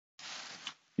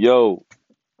Yo,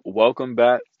 welcome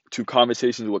back to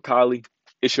Conversations with Kali.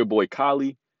 It's your boy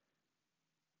Kali,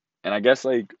 and I guess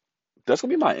that's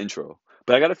gonna be my intro.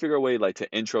 But I gotta figure a way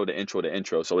to intro the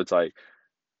intro. So it's like,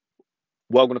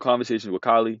 welcome to Conversations with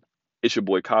Kali. It's your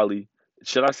boy Kali.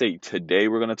 Should I say today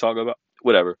we're gonna talk about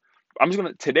whatever? I'm just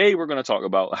gonna today we're gonna talk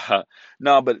about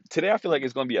no, but today I feel like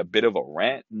it's gonna be a bit of a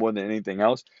rant more than anything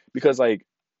else because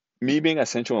me being a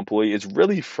central employee, it's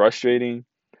really frustrating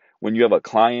when you have a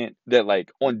client that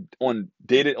on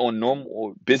dated on normal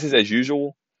or business as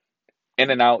usual,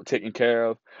 in and out, taken care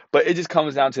of. But it just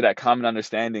comes down to that common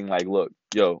understanding. Like, look,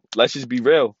 yo, let's just be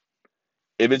real.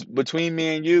 If it's between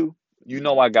me and you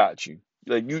know I got you.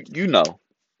 You know.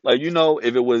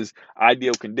 If it was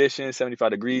ideal conditions, 75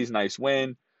 degrees, nice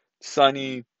wind,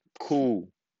 sunny, cool.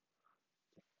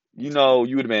 You would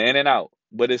have been in and out.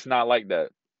 But it's not like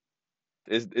that.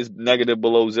 It's negative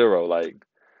below zero.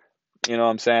 You know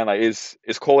what I'm saying? Like it's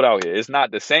cold out here. It's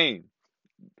not the same.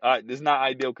 It's not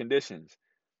ideal conditions,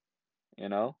 you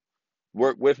know?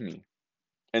 Work with me.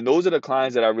 And those are the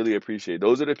clients that I really appreciate.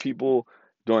 Those are the people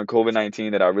during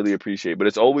COVID-19 that I really appreciate. But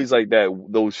it's always like that,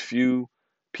 those few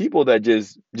people that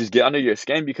just get under your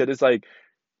skin because it's like,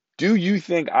 do you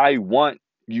think I want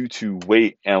you to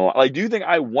wait and do you think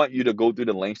I want you to go through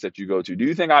the lengths that you go to? Do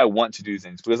you think I want to do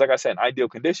things? Because like I said, in ideal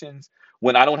conditions,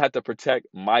 when I don't have to protect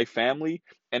my family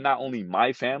and not only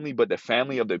my family, but the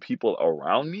family of the people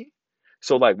around me.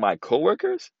 So like my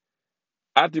coworkers,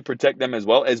 I have to protect them as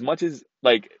well. As much as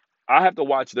I have to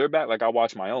watch their back, like I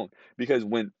watch my own. Because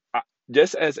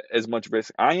just as much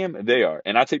risk I am, they are,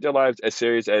 and I take their lives as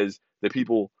serious as the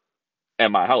people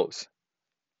at my house.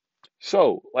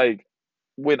 So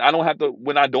when I don't have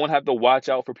to watch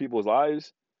out for people's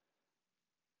lives,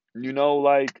 you know,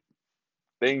 like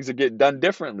things will get done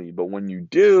differently. But when you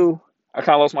do, I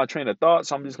kind of lost my train of thought,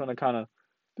 so I'm just gonna kind of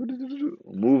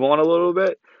move on a little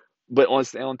bit, but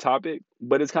stay on topic.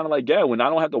 But it's kind of like, yeah, when I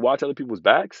don't have to watch other people's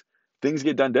backs, things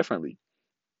get done differently.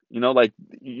 You don't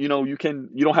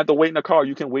have to wait in the car.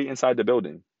 You can wait inside the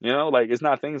building. It's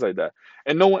not things like that.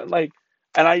 And no one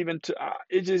and I even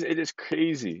it just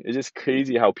crazy. It's just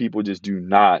crazy how people just do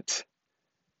not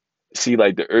see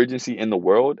the urgency in the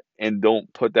world and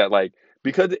don't put that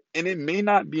because and it may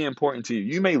not be important to you.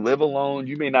 You may live alone,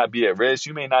 you may not be at risk,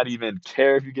 you may not even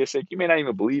care if you get sick, you may not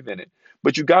even believe in it.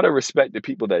 But you gotta respect the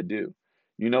people that do.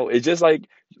 It's just like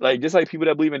people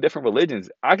that believe in different religions.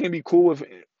 I can be cool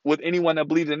with anyone that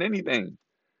believes in anything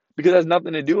because it has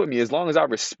nothing to do with me. As long as I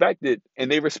respect it and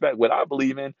they respect what I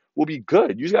believe in, we'll be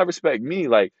good. You just gotta respect me.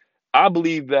 I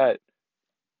believe that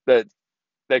that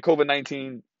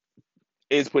COVID-19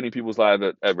 is putting people's lives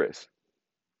at risk.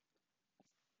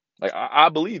 I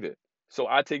believe it. So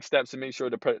I take steps to make sure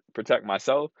to protect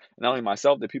myself, and not only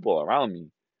myself, the people around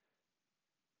me.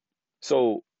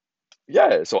 So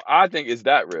yeah, so I think it's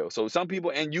that real. So some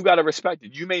people, and you gotta respect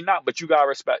it. You may not, but you gotta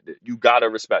respect it. You gotta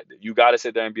respect it. You gotta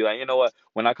sit there and be like, you know what?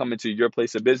 When I come into your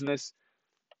place of business,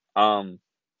 um,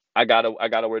 I gotta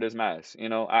wear this mask.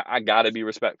 I gotta be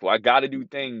respectful. I gotta do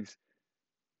things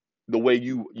the way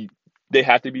they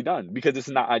have to be done because it's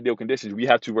not ideal conditions. We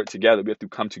have to work together. We have to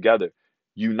come together,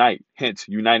 unite. Hence,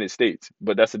 United States.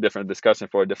 But that's a different discussion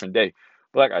for a different day.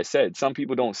 But like I said, some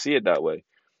people don't see it that way.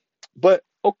 But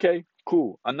okay,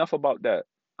 cool. Enough about that.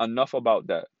 Enough about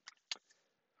that.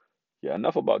 Yeah,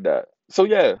 enough about that. So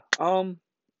yeah,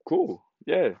 cool.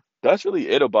 Yeah, that's really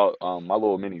it about my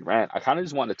little mini rant. I kind of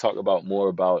just want to talk about more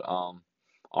about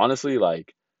honestly, I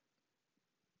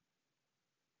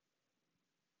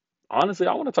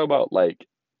want to talk about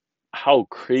how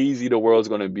crazy the world's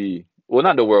gonna be. Well,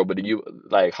 not the world, but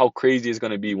how crazy it's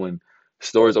gonna be when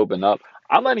stores open up.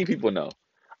 I'm letting people know.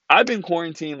 I've been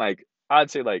quarantined I'd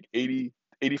say 80,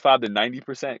 85 to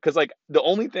 90%. Because the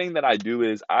only thing that I do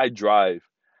is I drive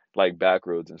back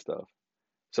roads and stuff.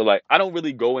 So I don't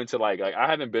really go into I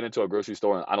haven't been into a grocery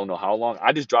store in I don't know how long.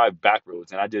 I just drive back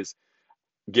roads and I just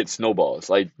get snowballs.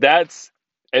 That's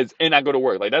as and I go to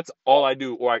work. That's all I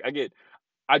do. Or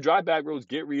I drive back roads,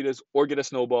 get Ritas, or get a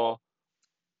snowball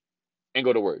and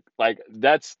go to work.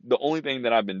 That's the only thing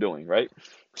that I've been doing, right?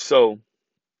 So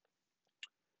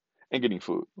and getting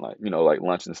food,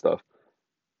 lunch and stuff.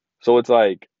 So it's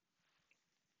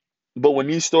but when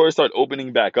these stores start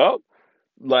opening back up,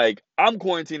 I'm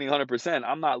quarantining 100%.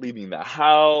 I'm not leaving the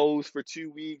house for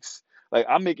 2 weeks.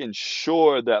 I'm making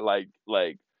sure that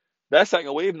that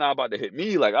second wave not about to hit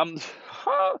me. I'm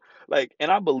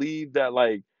and I believe that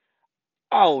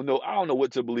I don't know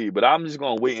what to believe, but I'm just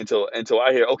gonna wait until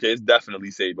I hear okay, it's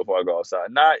definitely safe before I go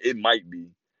outside. Not it might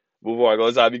be before I go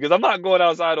outside because I'm not going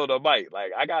outside on a bike.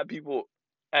 I got people.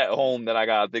 at home that I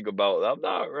gotta think about. I'm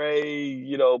not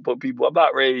ready, put people. I'm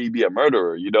not ready to be a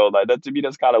murderer. Like that to me.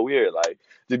 That's kind of weird. Like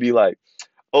to be like,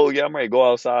 oh yeah, I'm ready to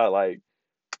go outside. Like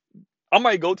I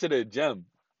might go to the gym.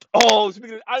 Oh,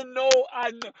 speaking of, I know.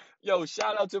 Yo,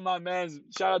 shout out to my man.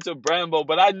 Shout out to Brambo.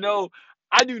 But I know,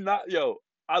 I do not. Yo,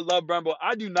 I love Brambo.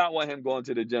 I do not want him going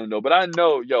to the gym though. But I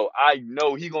know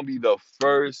he gonna be the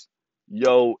first,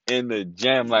 in the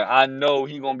gym. Like I know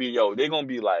he gonna be, they gonna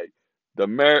be like, the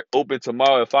Merit open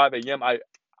tomorrow at 5 a.m. I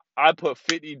put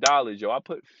 $50, yo. I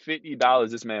put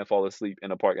 $50. This man fall asleep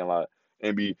in the parking lot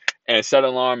and set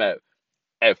an alarm at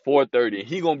 4:30.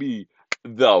 He gonna be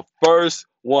the first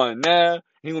one there.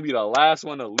 He gonna be the last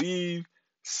one to leave,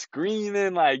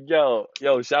 screaming like, yo,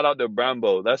 shout out to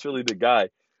Brambo. That's really the guy.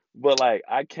 But like,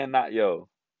 I cannot,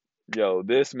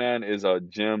 this man is a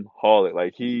gym holic.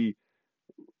 Like he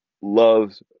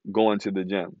loves going to the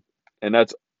gym, and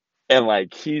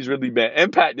like he's really been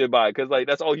impacted by it because like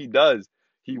that's all he does.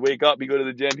 He wake up, he go to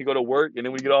the gym, he go to work, and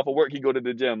then when he get off of work, he go to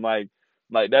the gym. Like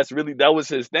that was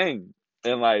his thing,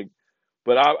 and like.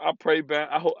 But I pray, man.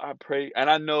 I pray, and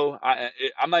I know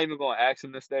I'm not even gonna ask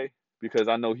him to stay because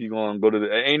I know he gonna go to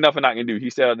the. Ain't nothing I can do.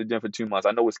 He stayed at the gym for 2 months.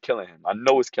 I know it's killing him. I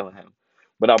know it's killing him.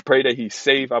 But I pray that he's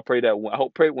safe. I pray that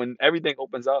pray when everything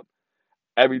opens up,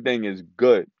 everything is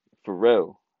good for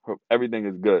real. Everything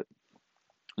is good.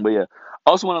 But yeah,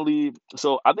 I also want to leave.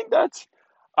 So I think that's.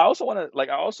 I also want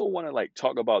to like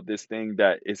talk about this thing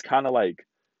that is kind of like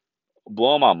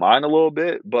blowing my mind a little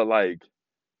bit. But like,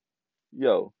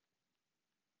 yo,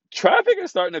 traffic is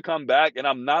starting to come back, and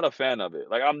I'm not a fan of it.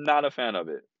 Like, I'm not a fan of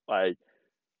it. Like,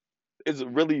 it's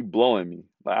really blowing me.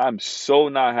 Like, I'm so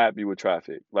not happy with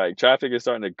traffic. Like, traffic is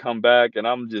starting to come back, and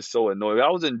I'm just so annoyed. I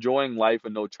was enjoying life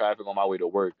with no traffic on my way to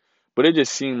work, but it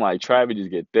just seemed like traffic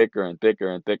just get thicker and thicker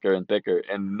and thicker and thicker,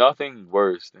 and nothing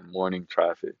worse than morning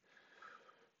traffic.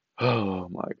 Oh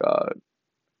my God.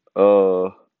 Uh,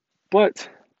 but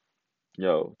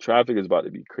traffic is about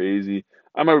to be crazy.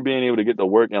 I remember being able to get to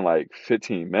work in like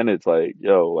 15 minutes. Like,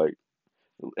 like.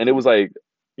 And it was like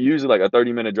usually like a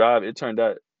 30-minute drive. It turned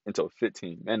out into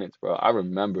 15 minutes, bro. I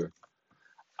remember.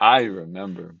 I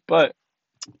remember. But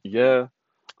yeah.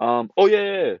 Oh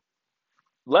yeah.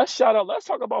 Let's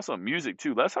talk about some music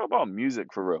too. Let's talk about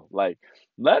music for real. Like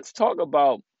let's talk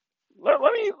about let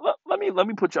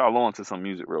me put y'all on to some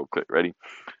music real quick. Ready?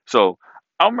 So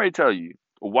I'm ready to tell you,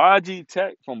 YG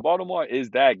Tech from Baltimore is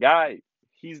that guy.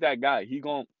 He's that guy.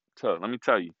 Let me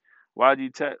tell you.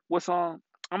 YG Tech, what song?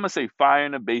 I'm gonna say Fire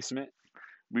in the Basement.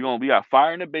 We got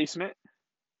Fire in the Basement,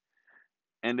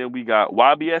 and then we got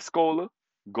YBS Scola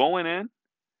going in,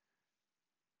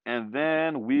 and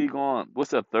then we going. What's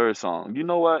the third song? You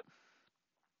know what?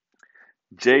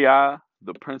 J.I.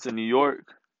 the Prince of New York,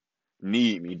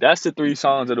 Need Me. That's the three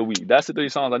songs of the week. That's the three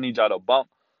songs I need y'all to bump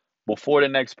before the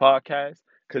next podcast,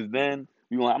 cause then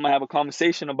I'm gonna have a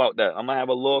conversation about that. I'm gonna have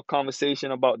a little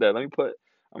conversation about that.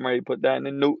 I'm ready to put that in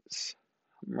the notes.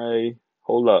 I'm ready.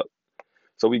 Hold up.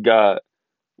 So we got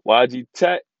YG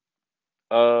Tech,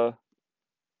 uh,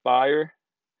 Fire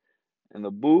in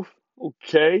the booth.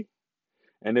 Okay.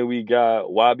 And then we got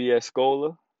YBS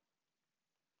Scola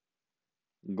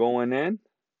going in.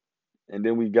 And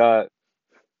then we got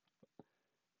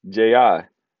JI,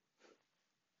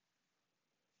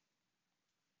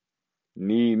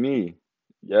 Need Me.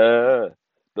 Yeah.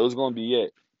 Those gonna be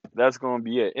it. That's gonna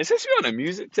be it. And since we're on a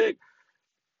music tick,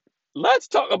 let's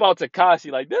talk about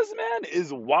Takashi. Like this man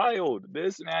is wild.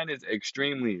 This man is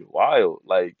extremely wild.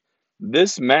 Like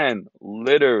this man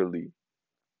literally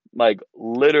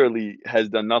has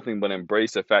done nothing but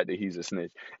embrace the fact that he's a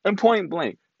snitch. And point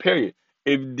blank, period.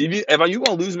 If you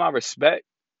gonna lose my respect,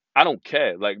 I don't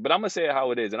care. Like, but I'm gonna say it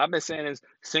how it is. And I've been saying this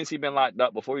since he been locked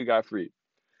up before he got free.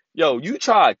 Yo, you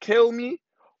try to kill me?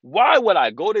 Why would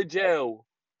I go to jail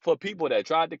for people that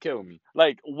tried to kill me?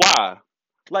 Like, why?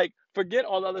 Like, forget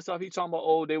all the other stuff he talking about.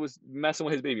 Oh, they was messing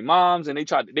with his baby moms, and he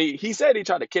said they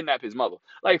tried to kidnap his mother.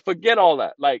 Like, forget all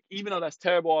that. Like, even though that's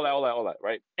terrible, all that,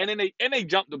 right? And then they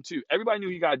jumped him too. Everybody knew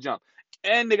he got jumped,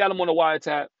 and they got him on the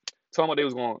wiretap, talking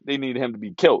about they needed him to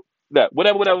be killed. That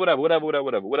whatever.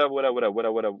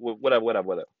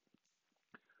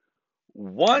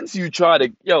 Once you try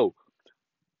to,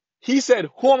 he said,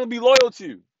 who I'm gonna be loyal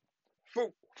to?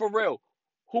 For real.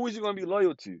 Who is you gonna be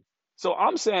loyal to? So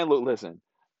I'm saying, look, listen,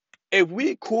 if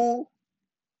we cool,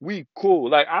 we cool.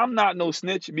 Like I'm not no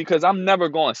snitch because I'm never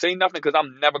gonna say nothing because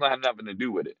I'm never gonna have nothing to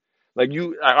do with it.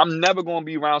 I'm never gonna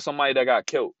be around somebody that got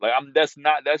killed. Like that's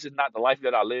just not the life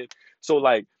that I live. So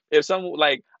like if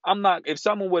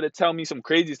someone were to tell me some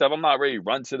crazy stuff, I'm not ready to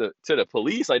run to the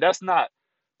police. Like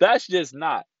that's just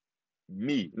not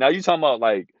me. Now you talking about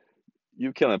like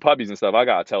you killing puppies and stuff, I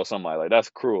gotta tell somebody. Like, that's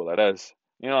cruel. Like, that's,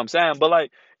 you know what I'm saying? But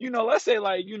like, let's say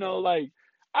like, like,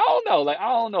 I don't know. Like, I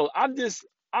don't know. I'm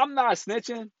not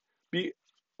snitching be,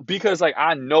 because like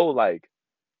I know like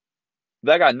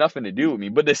that got nothing to do with me.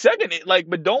 But the second like,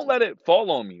 but don't let it fall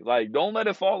on me. Like, don't let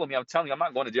it fall on me. I'm telling you, I'm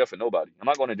not going to jail for nobody. I'm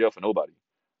not going to jail for nobody.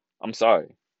 I'm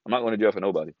sorry. I'm not going to jail for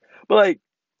nobody. But like,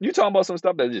 you talking about some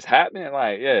stuff that just happened?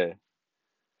 Like, yeah.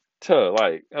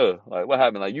 Like what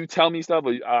happened? Like, you tell me stuff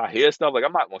or I hear stuff, like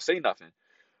I'm not gonna say nothing.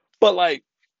 But like,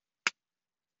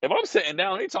 if I'm sitting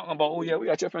down, they talking about, oh yeah, we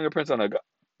got your fingerprints on a gun.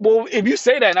 Well, if you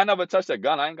say that and I never touched a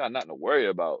gun, I ain't got nothing to worry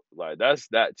about. Like, that's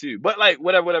that too. But like,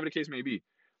 whatever the case may be.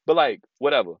 But like,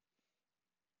 whatever.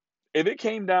 If it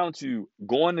came down to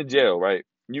going to jail, right?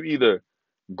 You either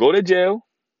go to jail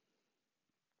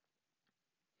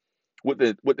with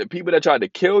the people that tried to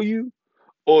kill you,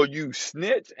 or you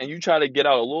snitch and you try to get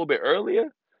out a little bit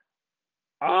earlier.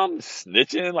 I'm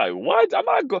snitching. Like, what? I'm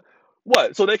not go.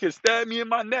 What? So they can stab me in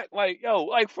my neck? Like, yo,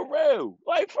 like for real,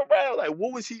 like for real. Like,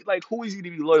 what was he like? Who is he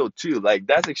to be loyal to? Like,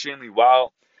 that's extremely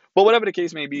wild. But whatever the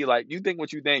case may be, like, you think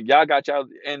what you think. Y'all got y'all,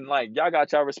 and like y'all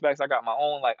got y'all respects. I got my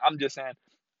own. Like, I'm just saying,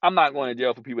 I'm not going to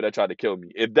jail for people that try to kill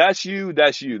me. If that's you,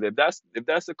 that's you. If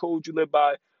that's the code you live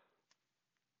by,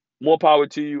 more power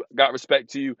to you. Got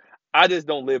respect to you. I just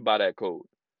don't live by that code.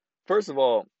 First of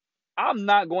all, I'm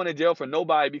not going to jail for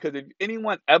nobody, because if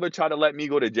anyone ever tried to let me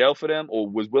go to jail for them or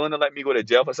was willing to let me go to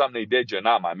jail for something they did, you're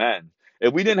not my man.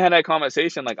 If we didn't have that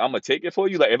conversation, like, I'm gonna take it for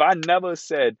you. Like, if I never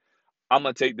said I'm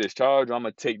gonna take this charge or I'm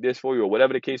gonna take this for you or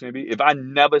whatever the case may be, if I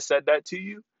never said that to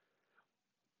you,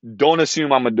 don't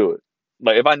assume I'm gonna do it.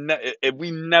 Like, if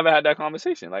we never had that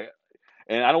conversation, like,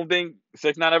 and I don't think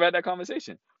 6ix9ine ever had that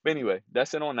conversation. But anyway,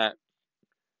 that's it on that.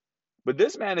 But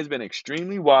this man has been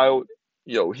extremely wild.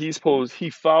 Yo, he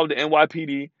filed the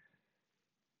NYPD.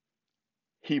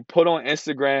 He put on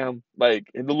Instagram like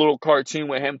in the little cartoon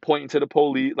with him pointing to the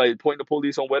police, like pointing the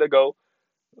police on where to go.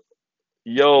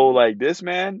 Yo, like, this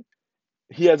man,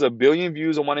 he has a billion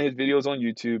views on one of his videos on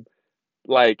YouTube.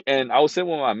 Like, and I was sitting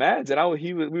with my mans, and I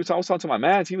was talking to my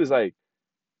mans. He was like,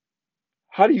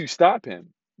 "How do you stop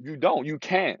him? You don't. You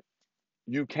can't.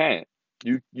 You can't.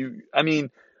 You. I mean,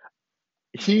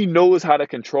 he knows how to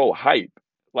control hype.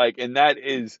 Like, and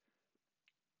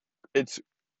it's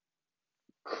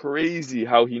crazy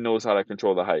how he knows how to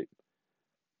control the hype.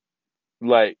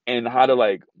 Like, and how to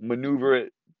like maneuver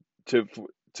it to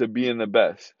to being the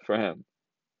best for him.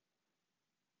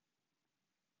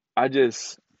 I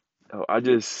just,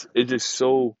 it's just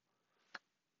so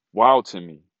wild to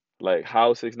me, like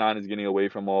how 6ix9ine is getting away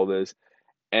from all this.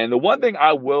 And the one thing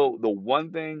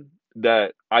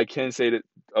that I can say that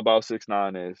about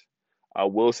 6ix9ine is, I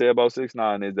will say about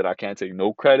 6ix9ine is that I can't take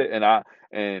no credit,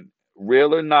 and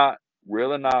real or not,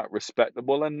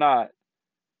 respectable or not,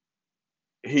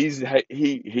 he's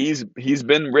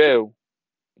been real.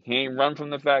 He ain't run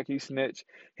from the fact he snitched.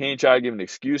 He ain't try to give an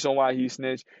excuse on why he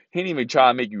snitched. He ain't even try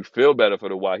to make you feel better for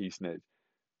the why he snitched.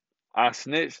 I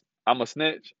snitched. I'm a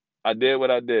snitch. I did what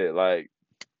I did. Like,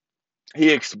 he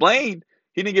explained.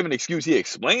 He didn't give an excuse. He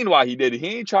explained why he did it.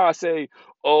 He ain't try to say,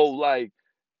 oh, like,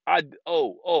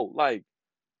 woe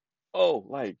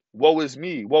is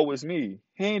me. Woe is me.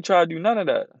 He ain't try to do none of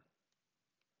that.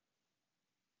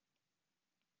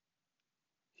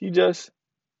 He just,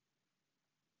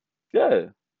 yeah.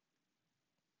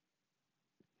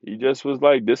 He just was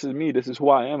like, this is me. This is who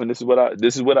I am, and this is what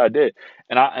I did.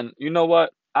 And you know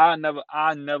what? I never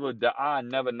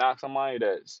knock somebody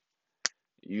that's,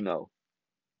 you know,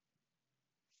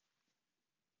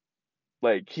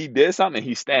 like, he did something,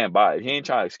 he stand by it. He ain't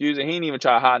try to excuse it. He ain't even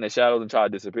try to hide in the shadows and try to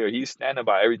disappear. He's standing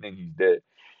by everything he did.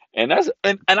 And I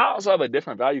also have a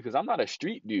different value because I'm not a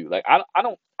street dude. Like,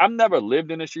 I've never lived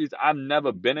in the streets. I've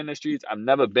never been in the streets. I've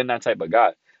never been that type of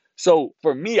guy. So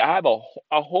for me, I have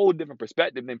a whole different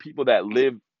perspective than people that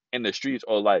live in the streets,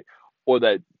 or like, or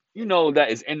that, that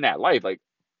is in that life. Like,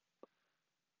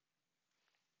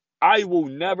 I will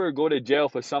never go to jail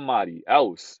for somebody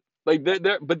else. Like,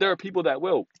 but there are people that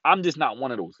will. I'm just not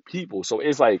one of those people. So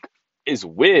it's like, it's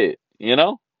weird.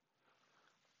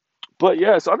 But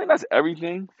yeah, so I think that's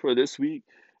everything for this week.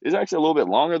 It's actually a little bit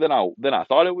longer than I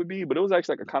thought it would be, but it was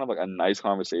actually like a kind of like a nice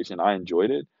conversation. I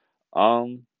enjoyed it.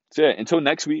 So yeah, until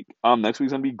next week. Next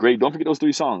week's gonna be great. Don't forget those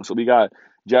 3 songs. So we got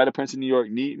Jada Prince in New York,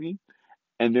 Need Me,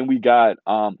 and then we got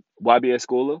YB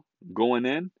Escola, Going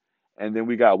In, and then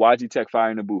we got YG Tech, Fire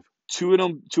in the Booth.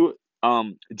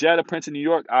 Jada Prince in New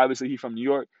York, obviously he from New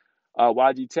York.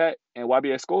 YG Tech and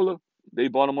YB Escola, they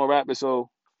Baltimore rappers. So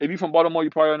if you from Baltimore, you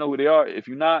probably know who they are. If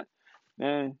you're not,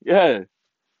 man, yeah.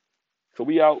 So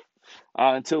we out.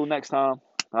 Until next time,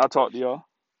 I'll talk to y'all.